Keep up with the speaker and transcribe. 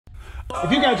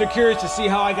If you guys are curious to see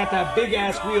how I got that big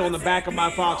ass wheel on the back of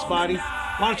my Foxbody,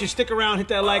 why don't you stick around, hit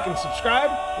that like and subscribe.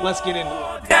 Let's get into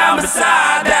it. Down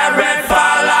beside that red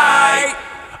firelight,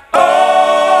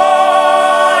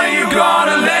 oh, you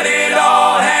gonna let it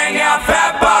all hang out,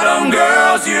 fat bottom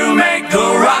girls, you make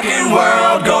the rockin'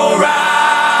 world go round.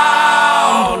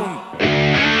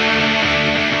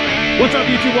 What's up,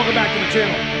 YouTube? Welcome back to the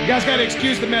channel. You guys got to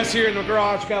excuse the mess here in the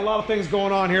garage. Got a lot of things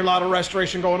going on here, a lot of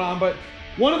restoration going on, but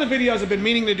one of the videos I've been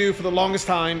meaning to do for the longest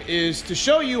time is to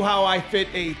show you how I fit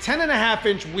a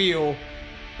 10.5-inch wheel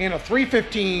and a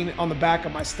 315 on the back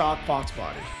of my stock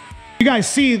Foxbody. You guys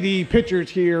see the pictures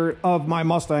here of my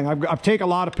Mustang. I've taken a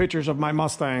lot of pictures of my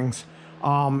Mustangs.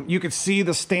 You can see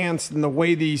the stance and the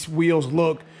way these wheels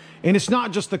look. And it's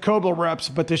not just the Cobra reps,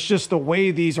 but it's just the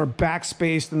way these are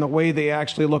backspaced and the way they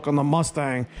actually look on the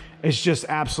Mustang. It's just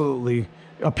absolutely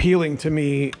appealing to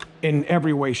me in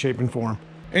every way, shape, and form.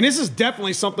 And this is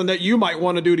definitely something that you might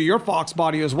want to do to your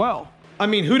Foxbody as well. I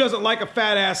mean, who doesn't like a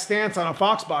fat ass stance on a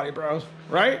Foxbody, bros?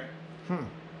 Right?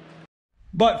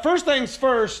 But first things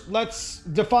first, let's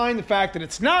define the fact that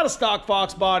it's not a stock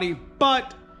Foxbody,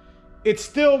 but it's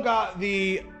still got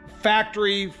the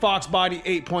factory Foxbody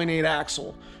 8.8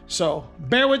 axle. So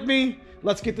bear with me.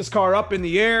 Let's get this car up in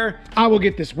the air. I will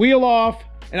get this wheel off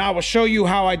and I will show you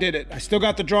how I did it. I still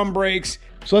got the drum brakes.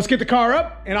 So let's get the car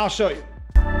up and I'll show you.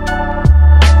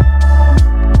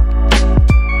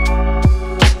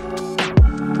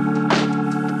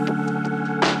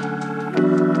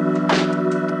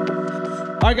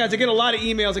 All right, guys, I get a lot of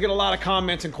emails, I get a lot of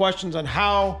comments and questions on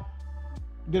how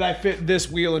did I fit this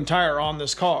wheel and tire on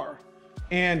this car?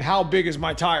 And how big is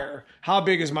my tire? How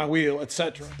big is my wheel,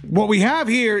 etc. What we have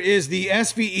here is the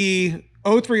SVE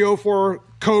 0304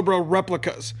 Cobra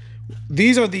replicas.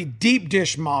 These are the deep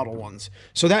dish model ones.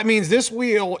 So that means this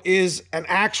wheel is an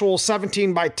actual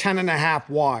 17 by 10.5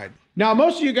 wide. Now,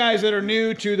 most of you guys that are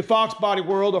new to the Foxbody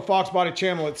world or Foxbody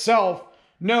channel itself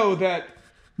know that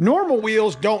normal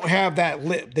wheels don't have that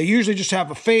lip. They usually just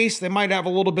have a face. They might have a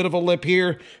little bit of a lip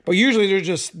here, but usually they're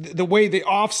just the way the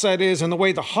offset is and the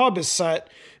way the hub is set,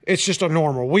 it's just a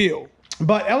normal wheel.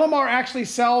 But LMR actually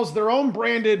sells their own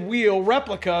branded wheel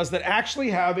replicas that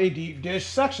actually have a deep dish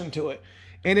section to it.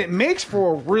 And it makes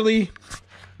for a really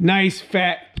nice,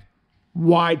 fat,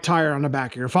 wide tire on the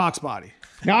back of your Foxbody.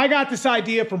 Now, I got this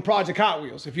idea from Project Hot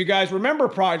Wheels. If you guys remember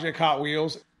Project Hot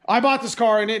Wheels, I bought this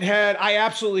car and I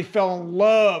absolutely fell in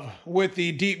love with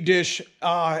the deep dish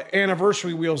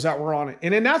anniversary wheels that were on it.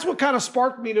 And then that's what kind of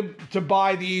sparked me to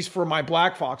buy these for my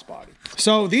black Foxbody.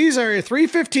 So these are a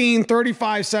 315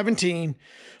 3517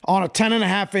 on a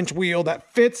 10.5-inch wheel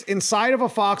that fits inside of a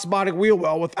Foxbody wheel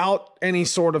well without any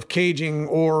sort of caging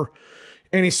or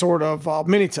any sort of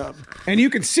mini tub. And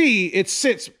you can see it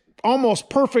sits almost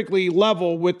perfectly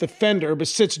level with the fender, but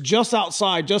sits just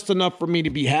outside, just enough for me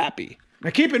to be happy. Now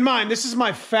keep in mind, this is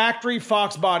my factory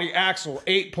Foxbody axle,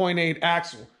 8.8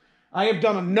 axle. I have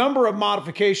done a number of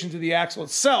modifications to the axle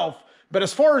itself, but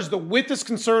as far as the width is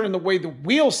concerned and the way the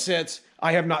wheel sits,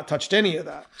 I have not touched any of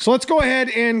that. So let's go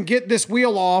ahead and get this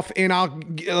wheel off and I'll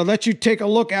let you take a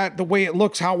look at the way it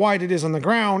looks, how wide it is on the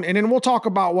ground, and then we'll talk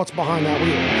about what's behind that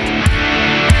wheel.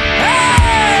 Hey!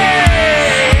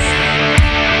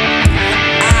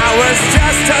 I was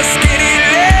just a skinny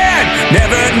lad,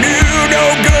 never knew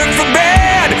no good from bad.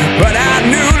 But I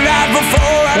knew life before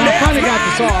I finally got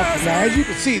this off. Now, as you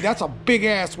can see, that's a big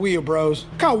ass wheel, bros.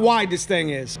 Look how wide this thing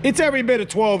is. It's every bit of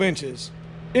 12 inches,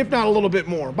 if not a little bit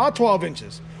more, about 12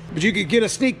 inches. But you could get a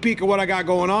sneak peek of what I got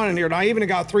going on in here. And I even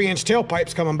got 3-inch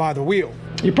tailpipes coming by the wheel.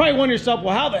 You probably wonder yourself,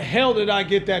 well, how the hell did I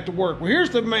get that to work? Well, here's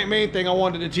the main thing I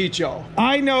wanted to teach y'all.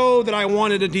 I know that I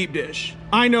wanted a deep dish.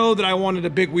 I know that I wanted a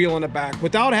big wheel in the back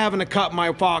without having to cut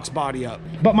my Foxbody up.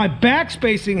 But my back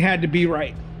spacing had to be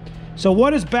right. So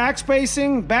what is back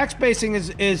spacing? Back spacing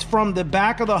is from the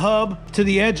back of the hub to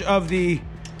the edge of the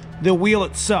wheel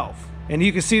itself. And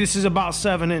you can see this is about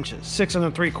 7 inches, 6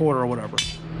 3/4 or whatever.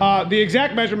 The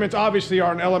exact measurements obviously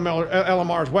are on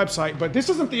LMR's website, but this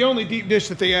isn't the only deep dish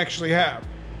that they actually have.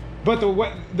 But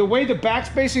the way the back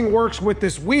spacing works with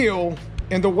this wheel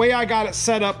and the way I got it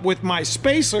set up with my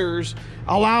spacers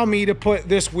allow me to put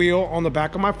this wheel on the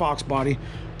back of my Foxbody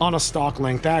on a stock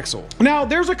length axle. Now,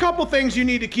 there's a couple things you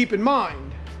need to keep in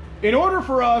mind. In order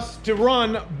for us to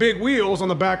run big wheels on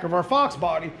the back of our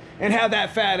Foxbody and have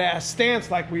that fat ass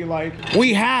stance like we like,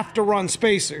 we have to run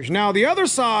spacers. Now, the other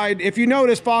side, if you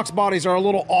notice, Foxbodies are a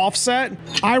little offset.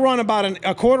 I run about a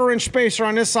 1/4-inch spacer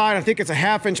on this side. I think it's a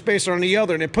 1/2-inch spacer on the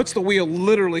other, and it puts the wheel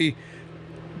literally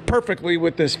perfectly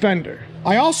with this fender.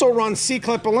 I also run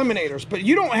C-clip eliminators, but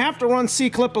you don't have to run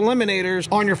C-clip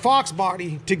eliminators on your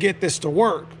Foxbody to get this to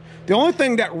work. The only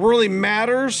thing that really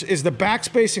matters is the back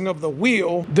spacing of the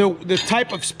wheel, the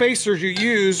type of spacers you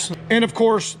use, and of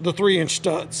course the 3-inch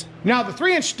studs. Now the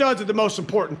 3-inch studs are the most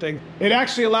important thing. It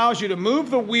actually allows you to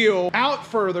move the wheel out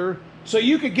further so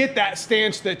you could get that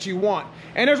stance that you want.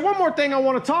 And there's one more thing I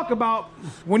want to talk about.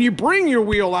 When you bring your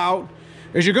wheel out,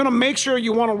 is you're gonna make sure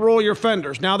you wanna roll your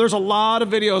fenders. Now there's a lot of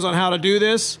videos on how to do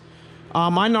this.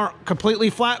 Mine aren't completely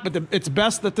flat, but it's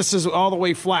best that this is all the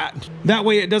way flat. That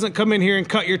way it doesn't come in here and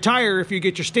cut your tire if you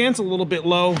get your stance a little bit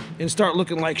low and start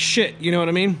looking like shit, you know what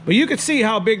I mean? But you can see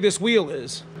how big this wheel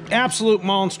is. Absolute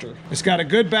monster. It's got a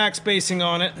good back spacing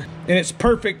on it, and it's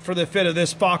perfect for the fit of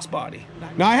this Foxbody.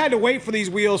 Now I had to wait for these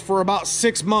wheels for about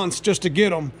 6 months just to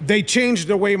get them. They changed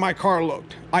the way my car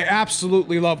looked. I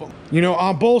absolutely love them. You know,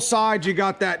 on both sides you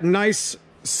got that nice,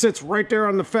 sits right there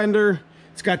on the fender.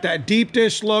 It's got that deep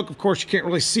dish look. Of course, you can't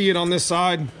really see it on this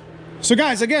side. So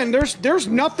guys, again, there's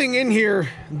nothing in here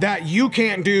that you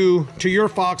can't do to your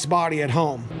Foxbody at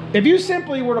home. If you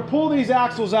simply were to pull these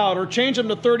axles out or change them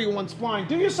to 31 spline,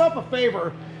 do yourself a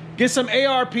favor, get some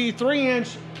ARP 3-inch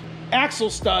axle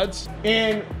studs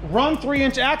and run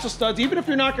 3-inch axle studs, even if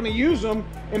you're not gonna use them,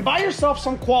 and buy yourself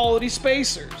some quality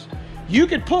spacers. You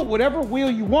could put whatever wheel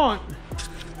you want,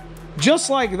 just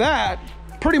like that,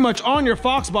 pretty much on your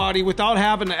Foxbody without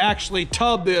having to actually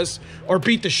tub this or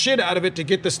beat the shit out of it to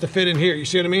get this to fit in here. You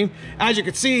see what I mean? As you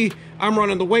can see, I'm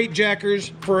running the weight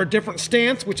jackers for a different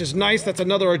stance, which is nice. That's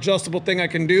another adjustable thing I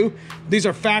can do. These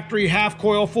are factory half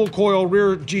coil, full coil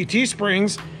rear GT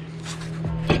springs.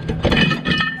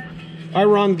 I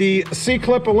run the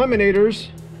C-clip eliminators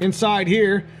inside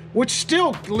here, which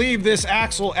still leave this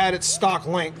axle at its stock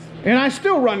length. And I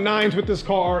still run 9s with this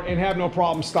car and have no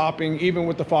problem stopping, even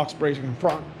with the Fox bracing in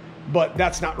front. But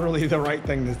that's not really the right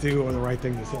thing to do or the right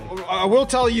thing to say. I will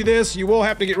tell you this, you will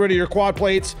have to get rid of your quad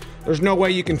plates. There's no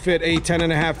way you can fit a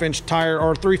 10.5-inch tire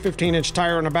or 315-inch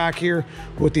tire in the back here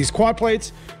with these quad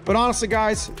plates. But honestly,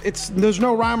 guys, there's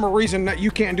no rhyme or reason that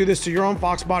you can't do this to your own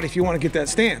Foxbody if you want to get that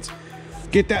stance.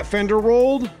 Get that fender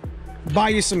rolled, buy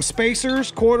you some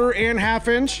spacers, 1/4 and 1/2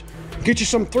 inch, get you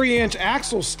some 3-inch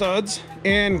axle studs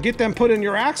and get them put in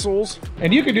your axles.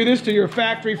 And you can do this to your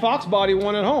factory Foxbody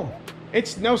one at home.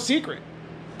 It's no secret.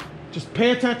 Just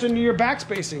pay attention to your back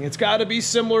spacing. It's gotta be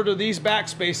similar to these back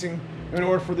spacing in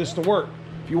order for this to work,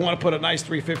 if you wanna put a nice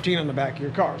 315 on the back of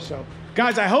your car. So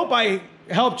guys, I hope I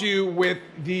helped you with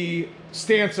the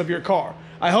stance of your car.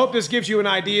 I hope this gives you an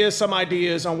idea, some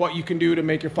ideas on what you can do to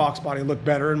make your Foxbody look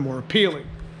better and more appealing.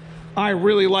 I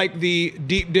really like the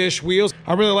deep dish wheels.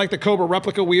 I really like the Cobra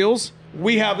replica wheels.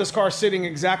 We have this car sitting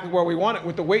exactly where we want it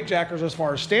with the weight jackers as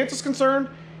far as stance is concerned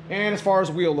and as far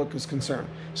as wheel look is concerned.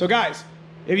 So guys,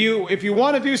 if you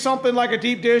want to do something like a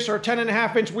deep dish or a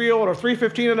 10.5-inch wheel or a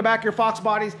 315 in the back of your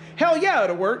Foxbodies, hell yeah,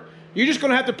 it'll work. You're just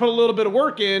gonna have to put a little bit of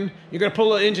work in. You're gonna put a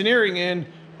little engineering in,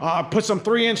 put some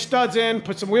 3-inch studs in,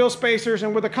 put some wheel spacers,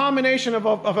 and with a combination of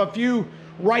a few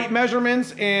right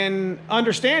measurements and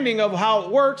understanding of how it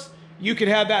works, you could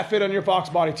have that fit on your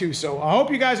Foxbody too. So I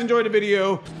hope you guys enjoyed the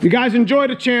video. If you guys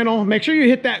enjoyed the channel, make sure you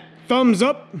hit that thumbs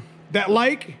up, that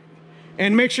like,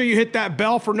 and make sure you hit that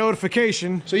bell for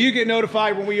notification so you get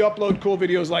notified when we upload cool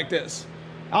videos like this.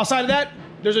 Outside of that,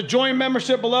 there's a join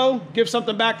membership below. Give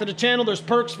something back to the channel. There's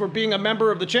perks for being a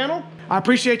member of the channel. I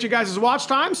appreciate you guys' watch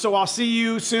time, so I'll see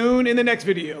you soon in the next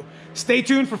video. Stay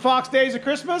tuned for Fox Days of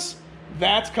Christmas.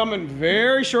 That's coming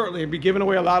very shortly. I'll be giving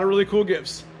away a lot of really cool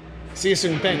gifts. See you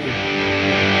soon. Thank you.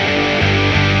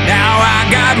 Now I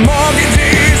got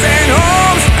mortgages and homes.